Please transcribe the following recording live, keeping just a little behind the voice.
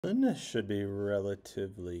This should be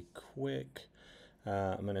relatively quick.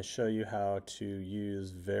 I'm going to show you how to use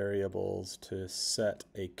variables to set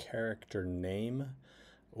a character name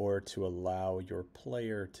or to allow your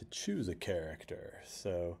player to choose a character.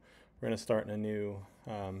 So we're going to start in a new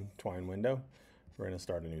Twine window. We're going to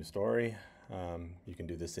start a new story. You can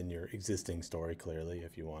do this in your existing story clearly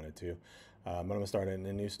if you wanted to. But I'm going to start in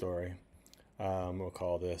a new story. We'll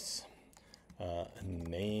call this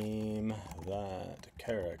name that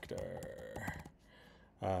character.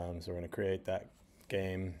 So we're going to create that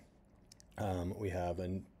game. We have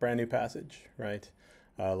a brand new passage, right?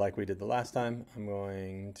 Like we did the last time, I'm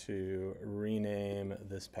going to rename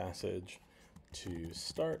this passage to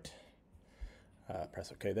start.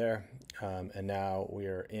 Press OK there. And now we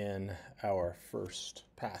are in our first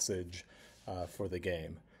passage for the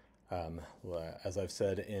game. As I've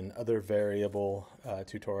said in other variable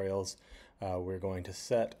tutorials, we're going to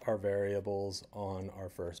set our variables on our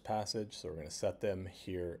first passage. So we're going to set them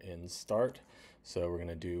here in start. So we're going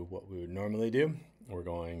to do what we would normally do. We're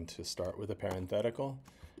going to start with a parenthetical,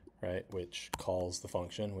 right, which calls the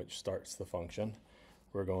function, which starts the function.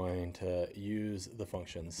 We're going to use the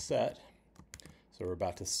function set. So we're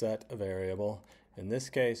about to set a variable. In this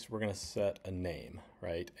case, we're going to set a name,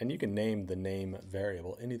 right? And you can name the name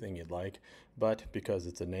variable anything you'd like, but because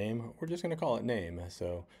it's a name, we're just going to call it name.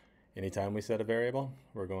 So anytime we set a variable,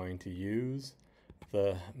 we're going to use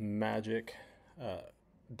the magic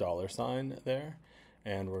 $sign there,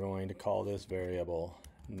 and we're going to call this variable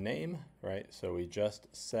name, right? So we just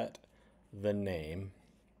set the name,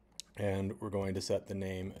 and we're going to set the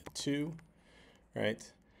name to, right?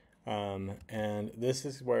 And this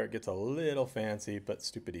is where it gets a little fancy, but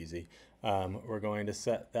stupid easy. We're going to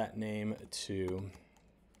set that name to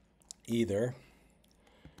either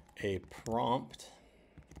a prompt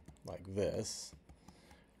like this,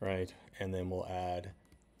 right? And then we'll add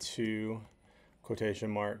 2 quotation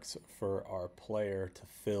marks for our player to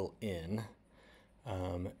fill in,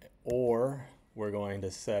 or we're going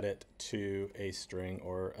to set it to a string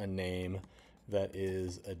or a name that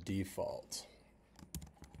is a default.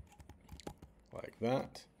 Like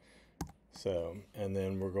that. So, and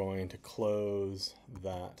then we're going to close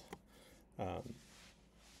that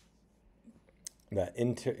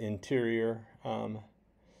interior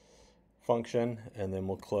function, and then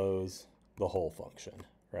we'll close the whole function,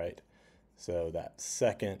 right? So that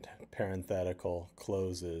second parenthetical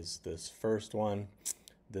closes this first one.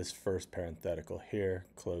 This first parenthetical here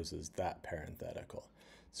closes that parenthetical.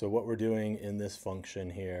 So what we're doing in this function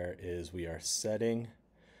here is we are setting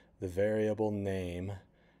the variable name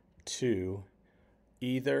to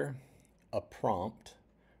either a prompt,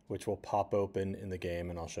 which will pop open in the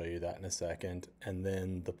game, and I'll show you that in a second, and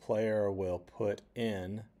then the player will put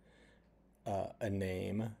in a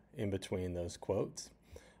name in between those quotes,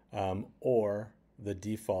 or the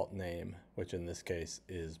default name, which in this case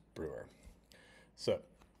is Brewer. So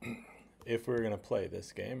if we're going to play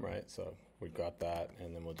this game, right, so we've got that,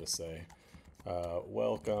 and then we'll just say,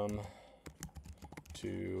 welcome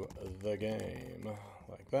to the game,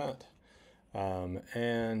 like that.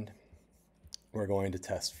 And we're going to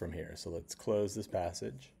test from here. So let's close this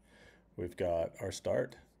passage. We've got our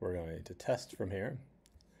start. We're going to test from here.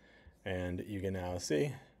 And you can now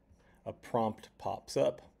see a prompt pops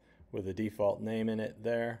up with a default name in it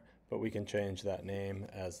there, but we can change that name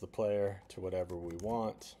as the player to whatever we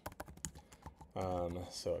want.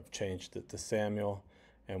 So I've changed it to Samuel.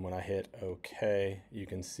 And when I hit OK, you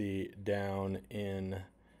can see down in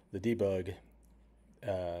the debug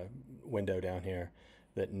window down here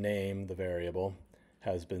that name, the variable,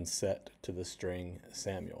 has been set to the string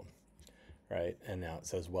Samuel, right? And now it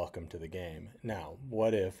says welcome to the game. Now,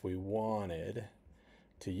 what if we wanted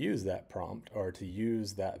to use that prompt or to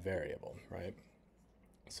use that variable, right?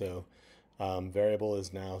 So variable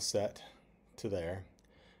is now set to there.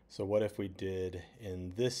 So what if we did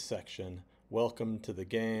in this section, welcome to the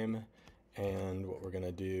game, and what we're going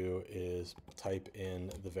to do is type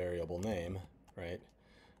in the variable name, right?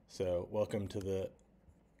 So welcome to the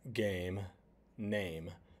game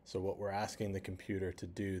name. So what we're asking the computer to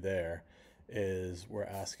do there is we're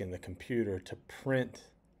asking the computer to print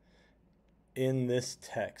in this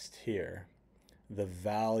text here the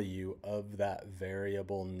value of that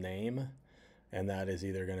variable name, and that is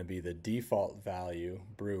either going to be the default value,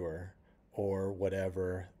 Brewer, or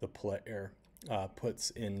whatever the player puts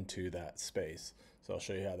into that space. So I'll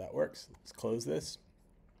show you how that works. Let's close this,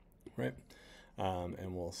 right?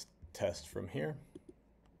 And we'll test from here.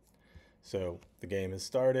 So the game has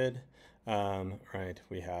started, right?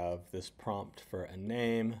 We have this prompt for a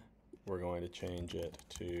name. We're going to change it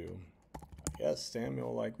to, I guess,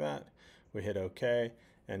 Samuel, like that. We hit OK,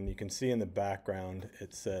 And you can see in the background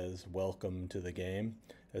it says welcome to the game.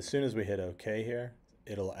 As soon as we hit OK here,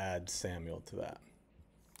 it'll add Samuel to that.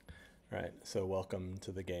 Right, so welcome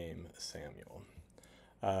to the game, Samuel.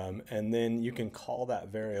 And then you can call that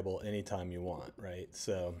variable anytime you want, right?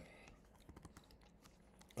 So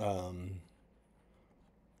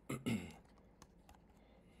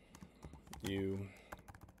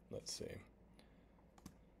let's see,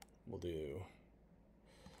 we'll do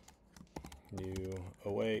you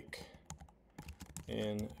awake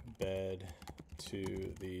in bed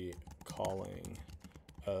to the calling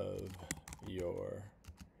of your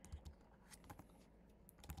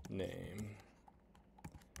name.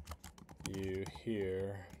 You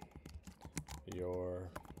hear your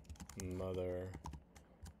mother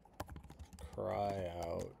cry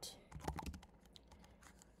out.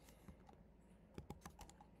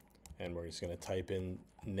 And we're just going to type in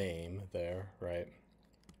name there, right?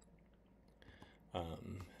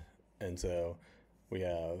 And so we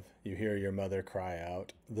have, you hear your mother cry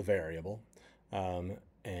out, the variable,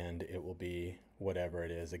 and it will be whatever it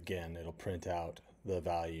is. Again, it'll print out the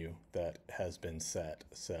value that has been set.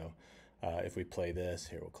 So if we play this,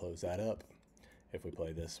 here we'll close that up. If we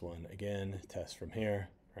play this one again, test from here,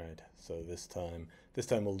 right? So this time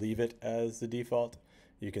we'll leave it as the default.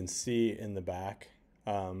 You can see in the back,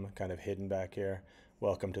 kind of hidden back here,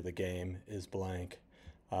 welcome to the game is blank.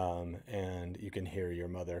 And you can hear your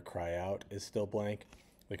mother cry out is still blank.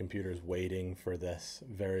 The computer's waiting for this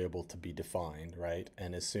variable to be defined, right?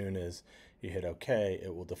 And as soon as you hit OK,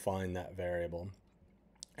 it will define that variable.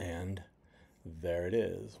 And there it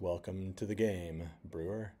is. Welcome to the game,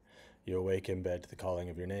 Brewer. You awake in bed to the calling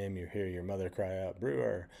of your name. You hear your mother cry out,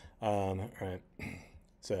 Brewer. Right.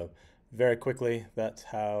 So very quickly, that's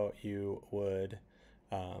how you would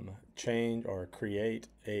change or create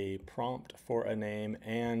a prompt for a name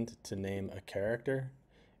and to name a character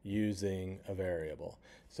using a variable.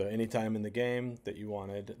 So anytime in the game that you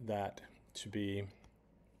wanted that to be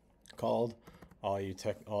called, all you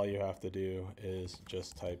have to do is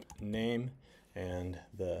just type name, and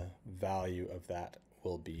the value of that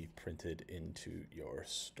will be printed into your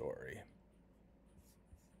story.